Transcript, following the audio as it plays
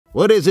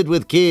What is it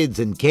with kids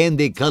and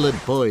candy-colored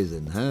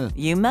poison, huh?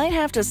 You might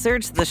have to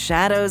search the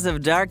shadows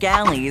of dark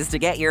alleys to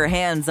get your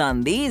hands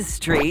on these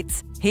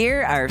treats.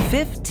 Here are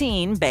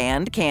 15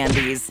 banned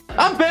candies.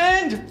 I'm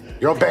banned!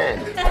 You're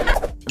banned.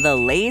 The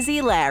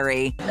Lazy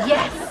Larry.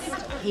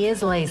 Yes, he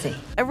is lazy.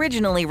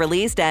 Originally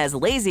released as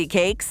Lazy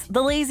Cakes,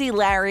 the Lazy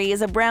Larry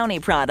is a brownie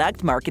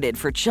product marketed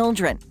for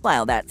children.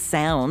 While that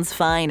sounds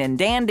fine and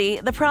dandy,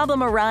 the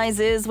problem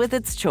arises with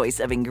its choice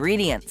of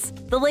ingredients.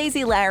 The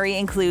Lazy Larry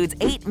includes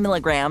 8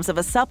 milligrams of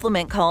a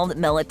supplement called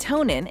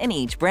melatonin in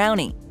each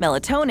brownie.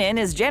 Melatonin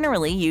is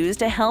generally used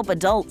to help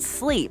adults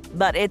sleep,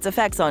 but its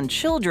effects on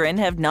children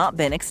have not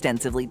been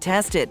extensively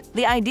tested.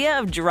 The idea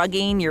of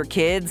drugging your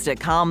kids to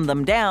calm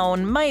them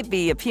down might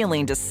be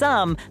appealing to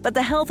some, but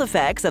the health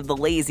effects of the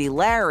Lazy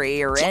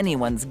Larry are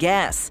anyone's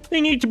guess.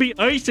 They need to be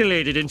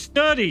isolated and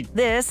studied.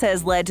 This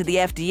has led to the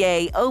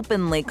FDA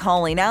openly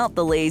calling out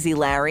the Lazy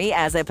Larry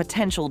as a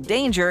potential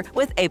danger,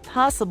 with a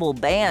possible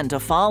ban to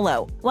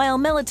follow. While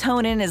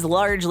melatonin is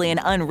largely an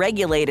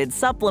unregulated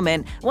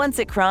supplement, once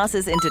it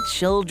crosses into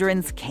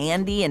children's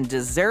candy and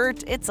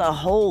dessert, it's a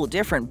whole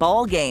different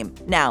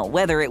ballgame. Now,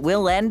 whether it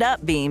will end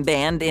up being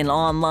banned in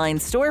online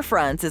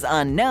storefronts is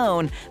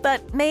unknown,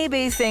 but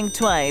maybe think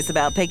twice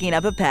about picking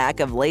up a pack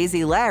of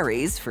Lazy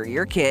Larrys for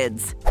your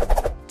kids.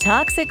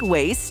 Toxic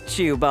Waste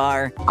Chew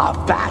Bar.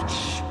 A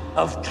batch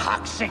of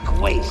toxic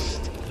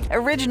waste.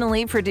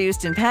 Originally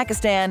produced in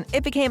Pakistan,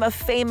 it became a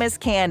famous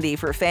candy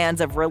for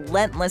fans of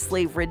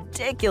relentlessly,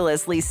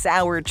 ridiculously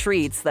sour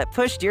treats that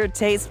pushed your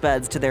taste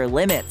buds to their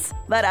limits.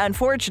 But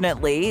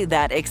unfortunately,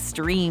 that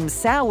extreme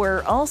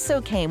sour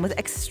also came with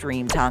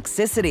extreme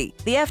toxicity.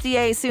 The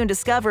FDA soon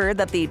discovered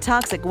that the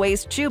Toxic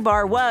Waste Chew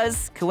Bar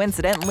was,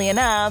 coincidentally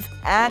enough,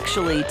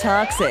 actually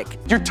toxic.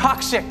 You're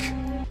toxic.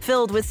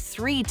 Filled with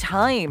 3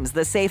 times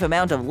the safe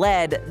amount of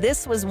lead,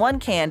 this was one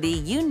candy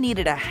you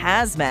needed a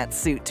hazmat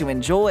suit to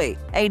enjoy.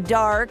 A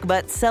dark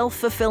but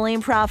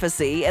self-fulfilling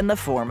prophecy in the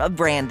form of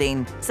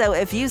branding. So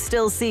if you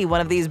still see one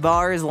of these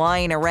bars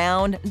lying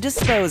around,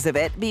 dispose of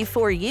it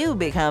before you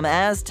become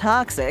as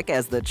toxic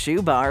as the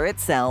chew bar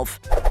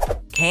itself.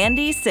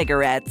 Candy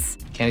cigarettes.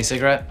 Candy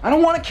cigarette? I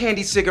don't want a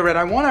candy cigarette,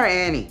 I want our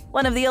Annie.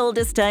 One of the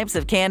oldest types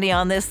of candy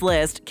on this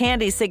list,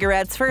 candy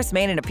cigarettes first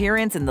made an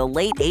appearance in the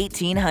late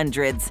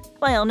 1800s.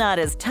 While not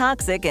as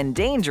toxic and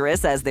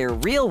dangerous as their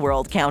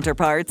real-world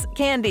counterparts,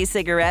 candy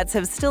cigarettes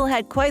have still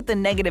had quite the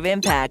negative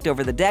impact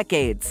over the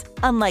decades.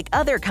 Unlike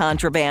other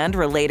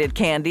contraband-related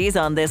candies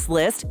on this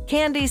list,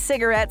 candy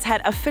cigarettes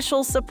had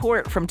official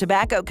support from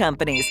tobacco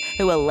companies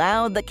who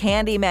allowed the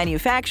candy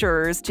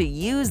manufacturers to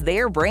use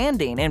their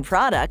branding in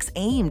products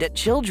aimed at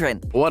children.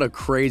 What a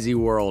crazy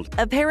world.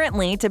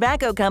 Apparently,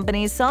 tobacco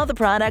companies saw the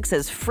products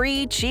as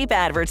free, cheap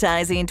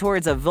advertising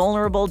towards a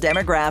vulnerable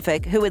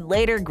demographic who would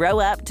later grow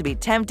up to be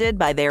tempted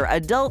by their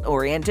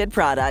adult-oriented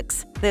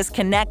products. This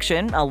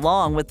connection,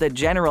 along with the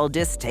general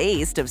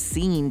distaste of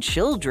seeing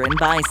children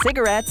buy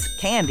cigarettes,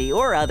 candy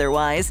or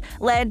otherwise,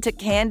 led to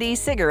candy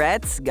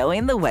cigarettes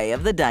going the way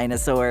of the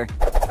dinosaur.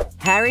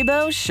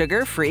 Haribo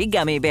sugar-free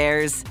gummy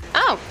bears.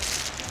 Oh.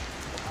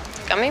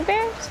 Gummy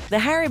bears? The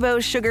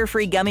Haribo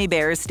sugar-free gummy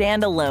bears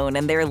stand alone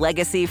in their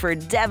legacy for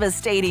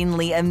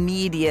devastatingly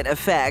immediate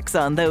effects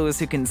on those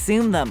who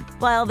consume them.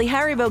 While the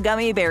Haribo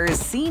gummy bears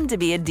seem to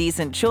be a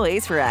decent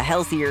choice for a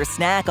healthier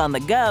snack on the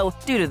go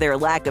due to their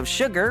lack of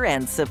sugar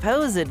and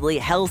supposedly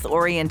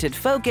health-oriented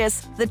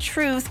focus, the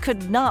truth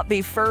could not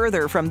be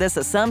further from this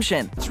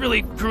assumption. It's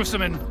really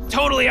gruesome and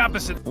totally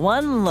opposite.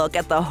 One look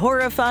at the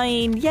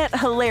horrifying yet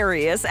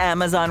hilarious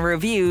Amazon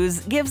reviews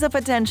gives a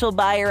potential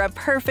buyer a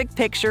perfect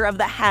picture of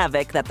the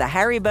havoc that the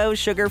Haribo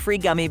sugar-free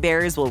gummy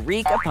bears will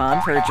wreak upon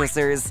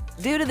purchasers.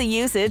 Due to the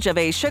usage of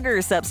a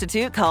sugar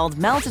substitute called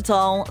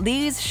maltitol,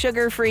 these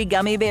sugar-free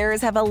gummy bears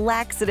have a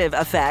laxative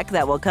effect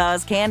that will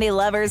cause candy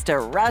lovers to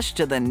rush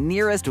to the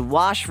nearest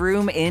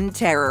washroom in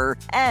terror,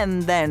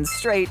 and then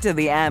straight to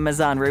the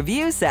Amazon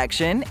review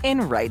section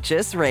in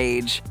righteous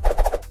rage.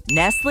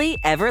 Nestle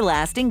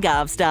Everlasting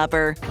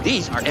Gobstopper.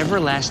 These are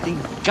everlasting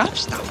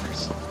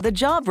gobstoppers. The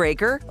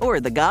Jawbreaker, or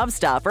the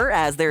Gobstopper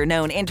as they're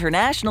known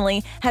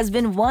internationally, has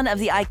been one of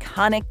the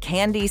iconic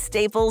candy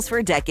staples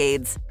for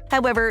decades.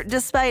 However,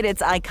 despite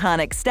its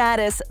iconic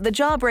status, the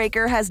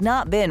Jawbreaker has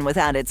not been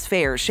without its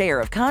fair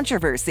share of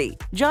controversy.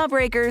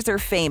 Jawbreakers are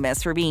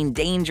famous for being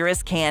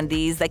dangerous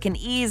candies that can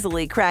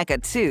easily crack a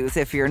tooth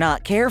if you're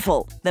not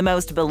careful. The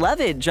most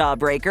beloved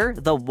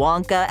Jawbreaker, the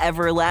Wonka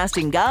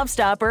Everlasting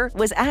Gobstopper,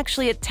 was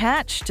actually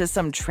attached to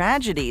some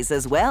tragedies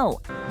as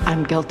well.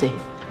 I'm guilty.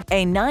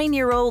 A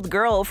 9-year-old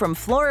girl from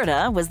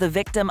Florida was the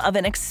victim of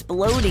an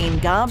exploding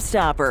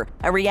gobstopper,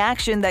 a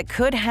reaction that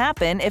could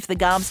happen if the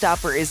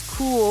gobstopper is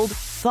cooled,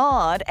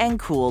 thawed, and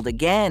cooled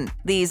again.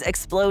 These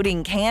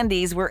exploding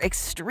candies were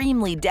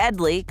extremely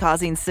deadly,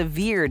 causing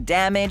severe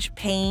damage,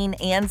 pain,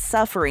 and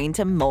suffering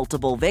to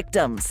multiple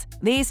victims.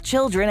 These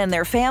children and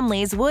their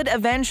families would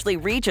eventually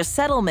reach a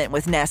settlement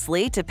with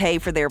Nestle to pay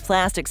for their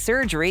plastic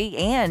surgery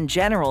and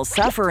general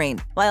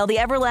suffering. While the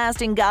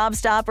Everlasting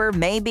Gobstopper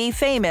may be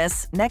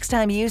famous, next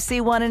time you see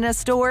one in a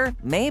store,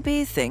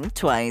 maybe think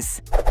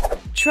twice.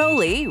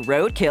 Trolli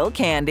Roadkill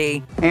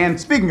Candy. And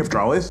speaking of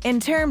trolleys, In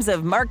terms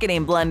of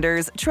marketing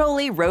blunders,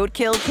 Trolli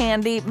Roadkill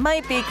Candy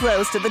might be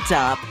close to the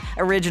top.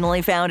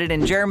 Originally founded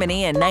in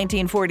Germany in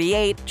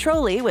 1948,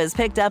 Trolli was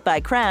picked up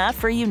by Kraft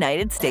for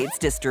United States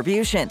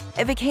distribution.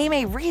 It became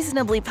a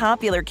reasonably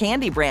popular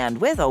candy brand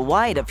with a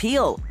wide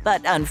appeal.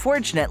 But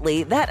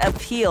unfortunately, that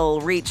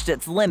appeal reached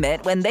its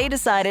limit when they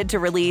decided to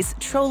release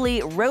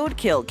Trolli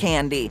Roadkill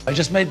Candy. I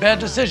just made bad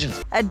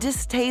decisions. A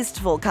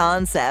distasteful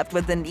concept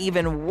with an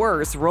even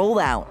worse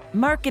rollout.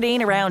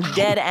 Marketing around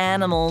dead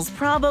animals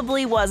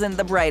probably wasn't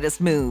the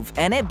brightest move,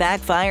 and it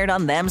backfired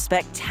on them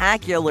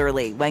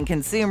spectacularly when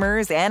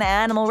consumers and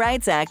animal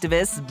rights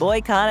activists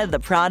boycotted the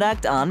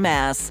product en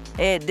masse.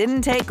 It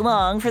didn't take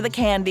long for the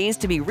candies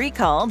to be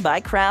recalled by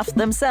Kraft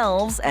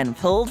themselves and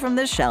pulled from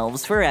the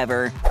shelves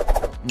forever.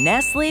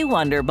 Nestle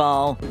Wonder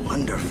Ball.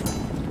 Wonderful.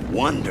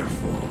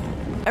 Wonderful.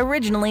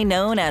 Originally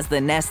known as the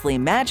Nestle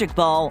Magic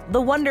Ball,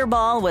 the Wonder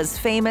Ball was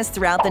famous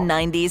throughout the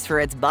 90s for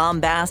its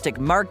bombastic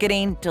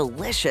marketing,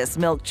 delicious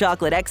milk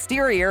chocolate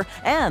exterior,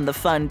 and the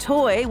fun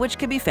toy which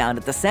could be found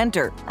at the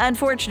center.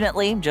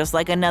 Unfortunately, just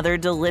like another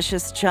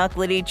delicious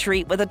chocolatey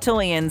treat with a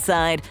toy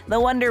inside, the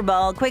Wonder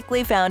Ball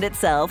quickly found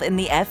itself in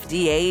the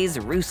FDA's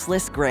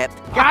ruthless grip.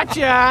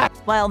 Gotcha!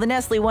 While the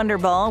Nestle Wonder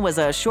Ball was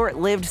a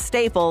short-lived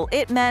staple,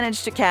 it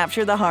managed to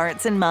capture the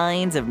hearts and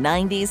minds of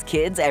 90s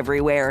kids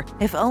everywhere.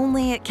 If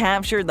only it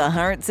captured the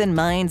hearts and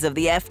minds of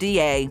the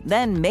FDA,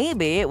 then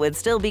maybe it would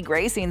still be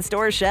gracing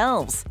store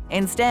shelves.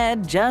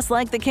 Instead, just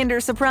like the Kinder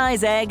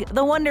Surprise egg,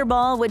 the Wonder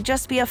Ball would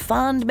just be a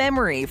fond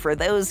memory for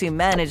those who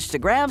managed to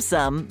grab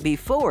some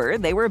before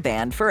they were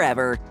banned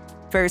forever.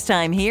 First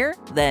time here?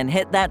 Then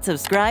hit that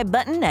subscribe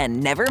button and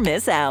never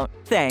miss out.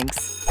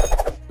 Thanks.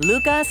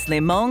 Lucas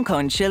Limon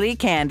con Chilli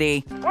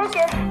Candy.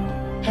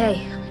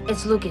 Hey,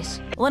 it's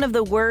Lucas. One of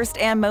the worst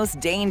and most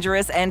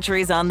dangerous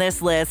entries on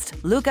this list,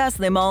 Lucas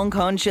Limon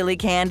con Chilli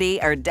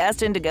Candy are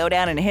destined to go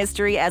down in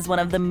history as one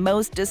of the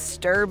most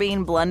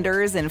disturbing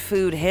blunders in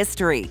food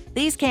history.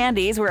 These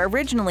candies were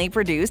originally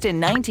produced in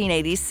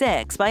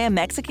 1986 by a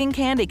Mexican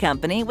candy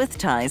company with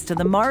ties to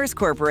the Mars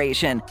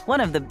Corporation,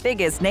 one of the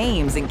biggest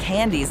names in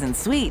candies and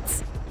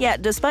sweets.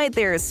 Yet, despite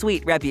their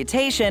sweet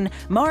reputation,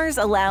 Mars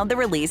allowed the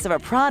release of a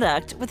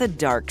product with a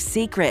dark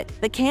secret.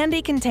 The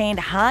candy contained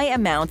high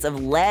amounts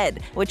of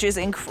lead, which is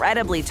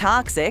incredibly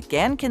toxic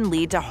and can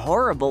lead to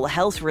horrible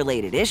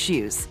health-related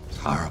issues.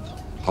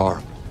 Horrible.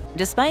 Horrible.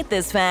 Despite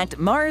this fact,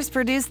 Mars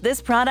produced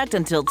this product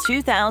until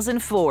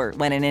 2004,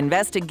 when an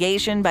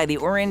investigation by the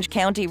Orange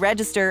County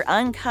Register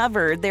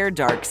uncovered their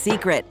dark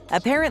secret.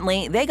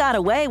 Apparently, they got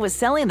away with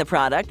selling the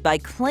product by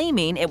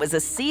claiming it was a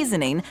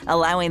seasoning,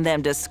 allowing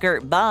them to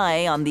skirt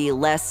by on the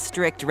less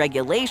strict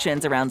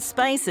regulations around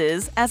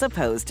spices as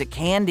opposed to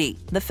candy.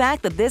 The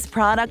fact that this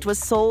product was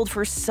sold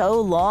for so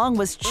long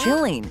was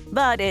chilling,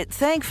 but it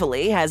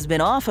thankfully has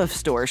been off of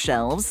store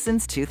shelves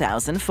since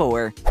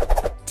 2004.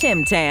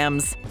 Tim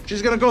Tams.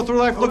 she's gonna go through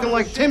life looking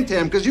like Tim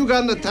Tam because you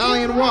got an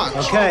Italian watch.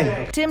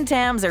 Okay. Tim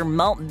Tams are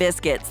malt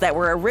biscuits that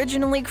were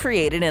originally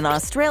created in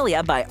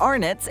Australia by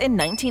Arnott's in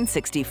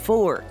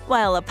 1964.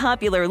 While a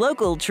popular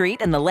local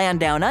treat in the land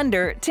down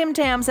under, Tim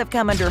Tams have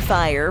come under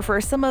fire for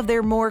some of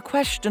their more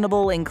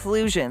questionable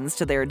inclusions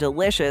to their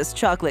delicious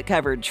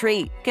chocolate-covered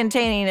treat.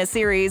 Containing a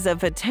series of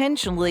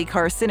potentially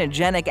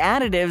carcinogenic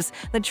additives,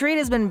 the treat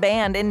has been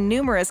banned in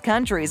numerous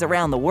countries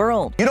around the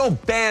world. You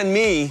don't ban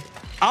me,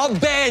 I'll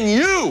ban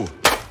you!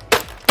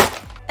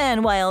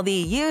 And while the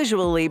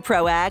usually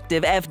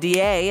proactive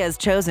FDA has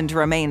chosen to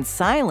remain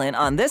silent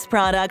on this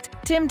product,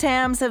 Tim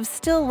Tams have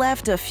still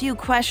left a few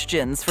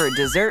questions for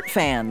dessert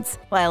fans.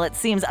 While it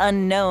seems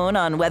unknown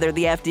on whether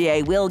the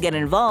FDA will get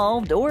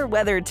involved or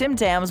whether Tim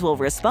Tams will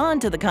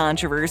respond to the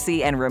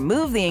controversy and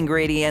remove the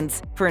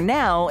ingredients, for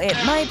now it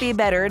might be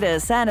better to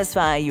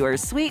satisfy your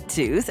sweet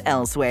tooth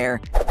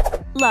elsewhere.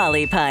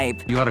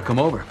 Lollipipe. You ought to come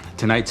over.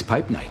 Tonight's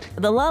pipe night.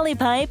 The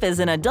Lollipipe is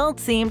an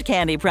adult-themed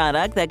candy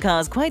product that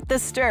caused quite the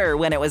stir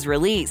when it was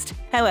released.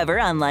 However,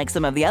 unlike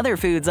some of the other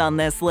foods on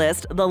this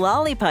list, the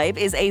Lollipipe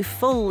is a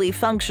fully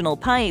functional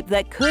pipe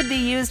that could be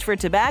used for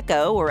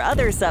tobacco or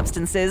other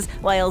substances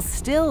while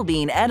still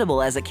being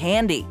edible as a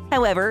candy.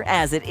 However,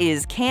 as it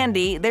is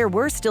candy, there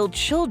were still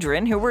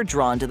children who were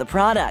drawn to the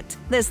product.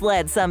 This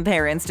led some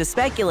parents to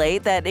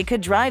speculate that it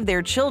could drive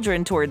their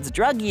children towards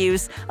drug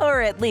use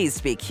or at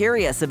least be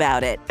curious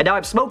about it. And now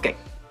I'm smoking.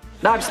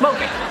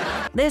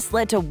 This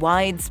led to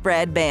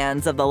widespread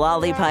bans of the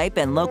Lollipipe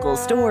in local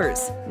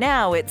stores.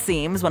 Now, it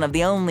seems one of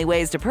the only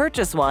ways to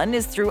purchase one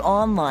is through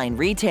online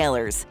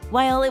retailers.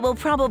 While it will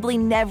probably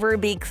never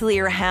be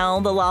clear how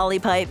the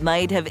Lollipipe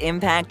might have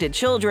impacted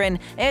children,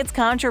 its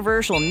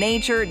controversial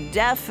nature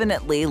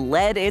definitely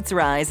led its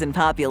rise in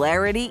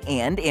popularity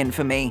and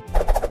infamy.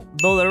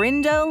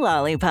 Bolirindo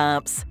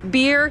Lollipops.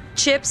 Beer,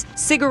 chips,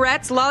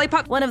 cigarettes,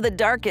 lollipops. One of the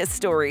darkest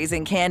stories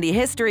in candy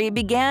history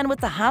began with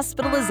the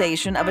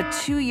hospitalization of a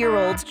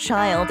 2-year-old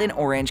child in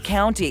Orange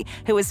County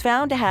who was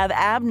found to have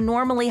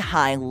abnormally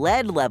high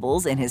lead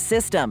levels in his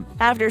system.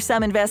 After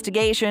some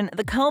investigation,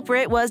 the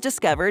culprit was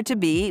discovered to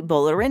be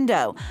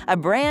Bolirindo, a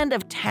brand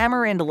of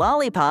tamarind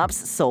lollipops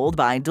sold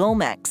by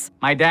Dolmex.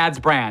 My dad's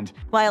brand.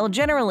 While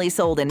generally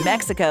sold in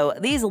Mexico,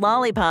 these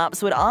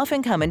lollipops would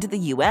often come into the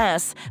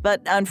U.S.,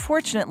 but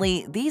unfortunately,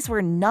 these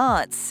were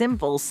not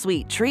simple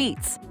sweet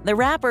treats. The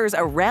wrappers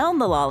around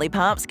the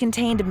lollipops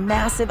contained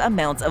massive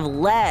amounts of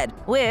lead,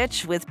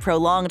 which, with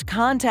prolonged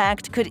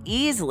contact, could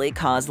easily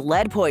cause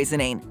lead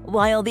poisoning.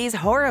 While these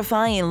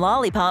horrifying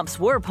lollipops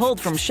were pulled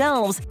from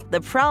shelves,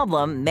 the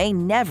problem may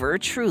never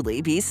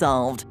truly be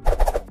solved.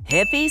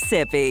 Hippy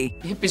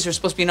Sippy. Hippies are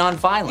supposed to be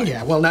non-violent.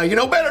 Yeah, well, now you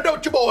know better,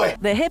 don't you, boy?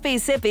 The Hippy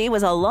Sippy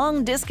was a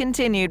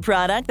long-discontinued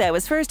product that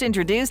was first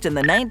introduced in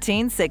the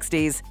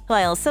 1960s.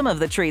 While some of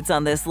the treats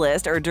on this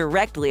list are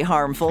directly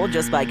harmful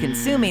just by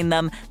consuming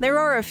them, there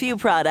are a few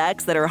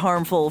products that are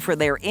harmful for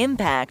their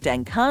impact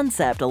and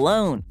concept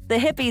alone. The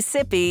Hippy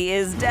Sippy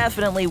is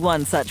definitely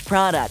one such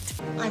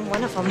product. I'm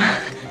one of them.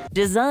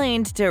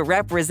 Designed to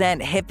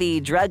represent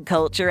hippie drug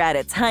culture at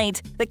its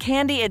height, the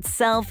candy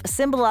itself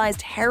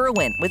symbolized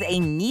heroin with a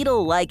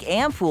needle-like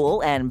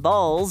ampoule and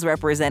balls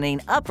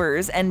representing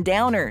uppers and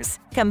downers.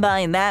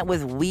 Combine that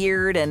with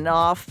weird and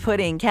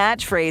off-putting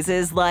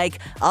catchphrases like,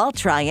 "I'll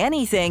try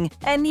anything,"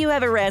 and you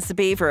have a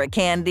recipe for a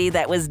candy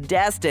that was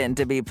destined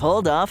to be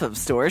pulled off of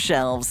store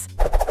shelves.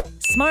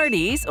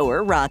 Smarties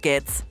or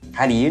Rockets.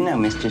 How do you know,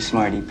 Mr.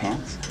 Smarty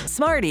Pants?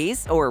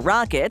 Smarties, or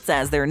Rockets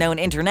as they're known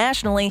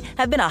internationally,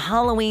 have been a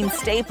Halloween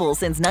staple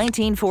since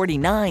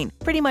 1949.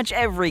 Pretty much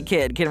every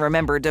kid can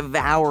remember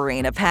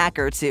devouring a pack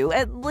or two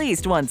at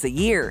least once a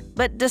year.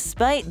 But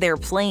despite their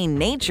plain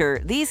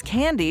nature, these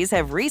candies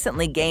have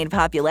recently gained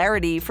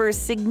popularity for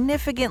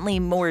significantly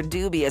more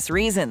dubious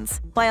reasons.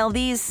 While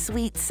these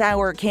sweet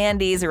sour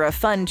candies are a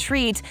fun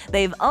treat,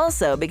 they've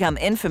also become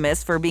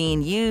infamous for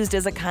being used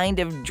as a kind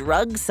of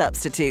drug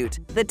substitute.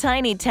 The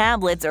tiny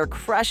tablets are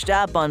crushed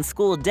up on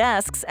school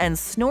desks and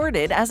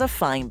snorted as a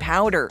fine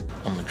powder.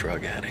 I'm a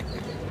drug addict.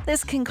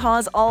 This can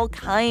cause all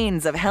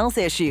kinds of health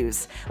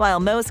issues. While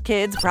most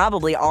kids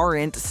probably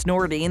aren't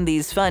snorting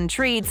these fun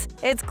treats,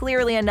 it's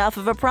clearly enough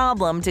of a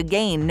problem to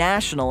gain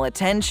national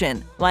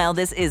attention. While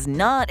this is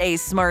not a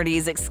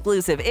Smarties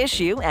exclusive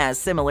issue, as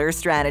similar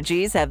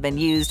strategies have been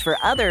used for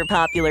other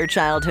popular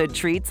childhood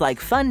treats like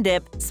Fun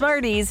Dip,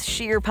 Smarties'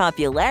 sheer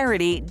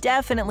popularity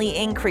definitely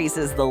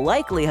increases the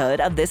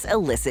likelihood of this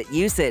illicit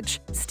usage.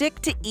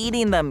 Stick to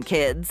eating them,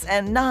 kids,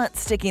 and not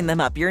sticking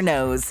them up your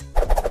nose.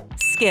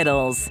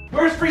 Skittles.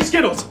 Where's free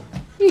Skittles?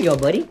 Here you go,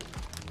 buddy.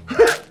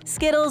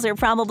 Skittles are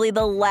probably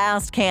the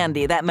last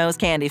candy that most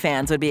candy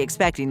fans would be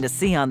expecting to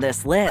see on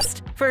this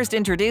list. First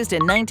introduced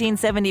in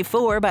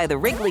 1974 by the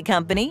Wrigley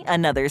Company,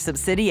 another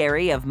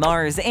subsidiary of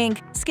Mars Inc.,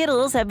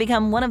 Skittles have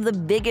become one of the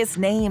biggest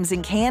names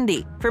in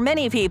candy. For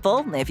many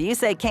people, if you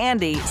say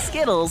candy,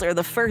 Skittles are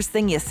the first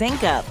thing you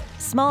think of.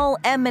 Small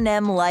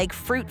M&M-like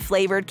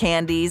fruit-flavored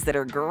candies that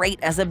are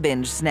great as a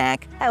binge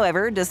snack.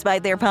 However,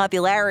 despite their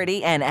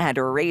popularity and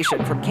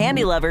adoration from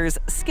candy lovers,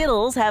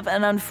 Skittles have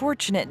an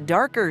unfortunate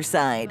darker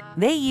side.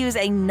 They use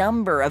a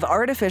number of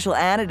artificial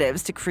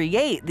additives to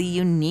create the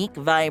unique,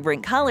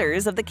 vibrant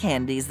colors of the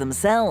candies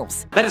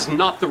themselves. That is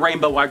not the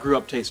rainbow I grew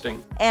up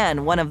tasting.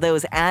 And one of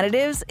those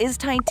additives is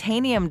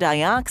titanium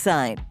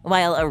dioxide.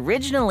 While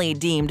originally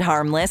deemed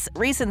harmless,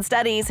 recent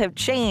studies have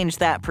changed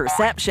that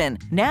perception.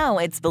 Now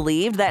it's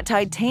believed that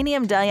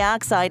titanium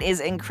dioxide is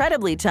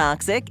incredibly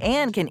toxic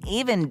and can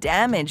even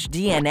damage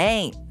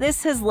DNA.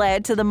 This has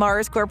led to the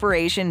Mars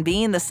Corporation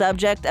being the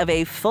subject of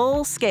a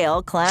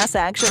full-scale class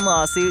action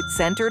lawsuit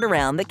centered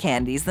around the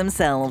candies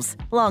themselves.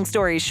 Long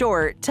story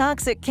short,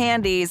 toxic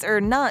candies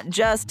are not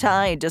just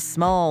tied to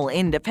small,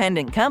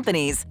 independent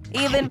companies.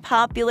 Even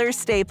popular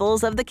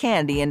staples of the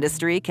candy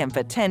industry can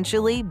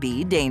potentially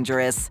be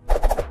dangerous.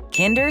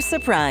 Kinder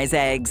Surprise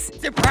Eggs.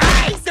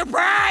 Surprise!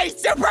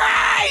 Surprise!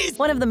 Surprise!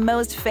 One of the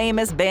most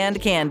famous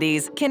banned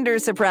candies, Kinder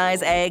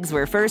Surprise Eggs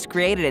were first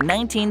created in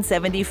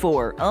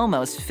 1974,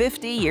 almost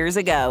 50 years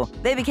ago.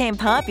 They became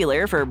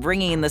popular for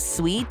bringing the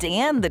sweet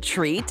and the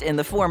treat in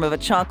the form of a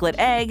chocolate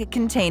egg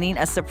containing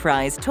a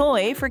surprise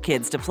toy for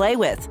kids to play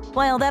with.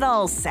 While that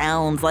all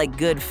sounds like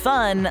good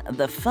fun,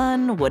 the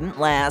fun wouldn't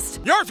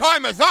last. Your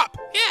time is up!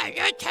 Yeah,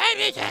 your time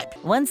is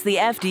up! Once the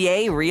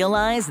FDA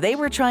realized they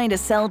were trying to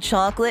sell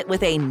chocolate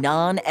with a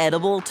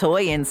non-edible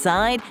toy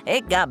inside,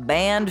 it got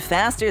banned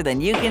faster than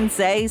you can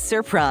say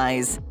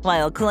surprise.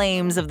 While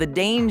claims of the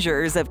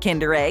dangers of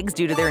Kinder Eggs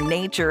due to their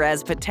nature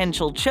as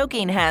potential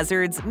choking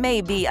hazards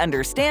may be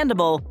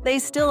understandable, they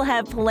still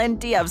have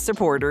plenty of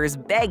supporters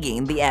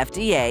begging the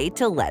FDA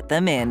to let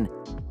them in.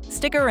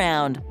 Stick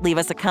around, leave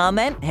us a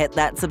comment, hit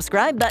that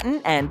subscribe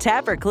button, and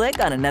tap or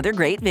click on another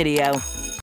great video.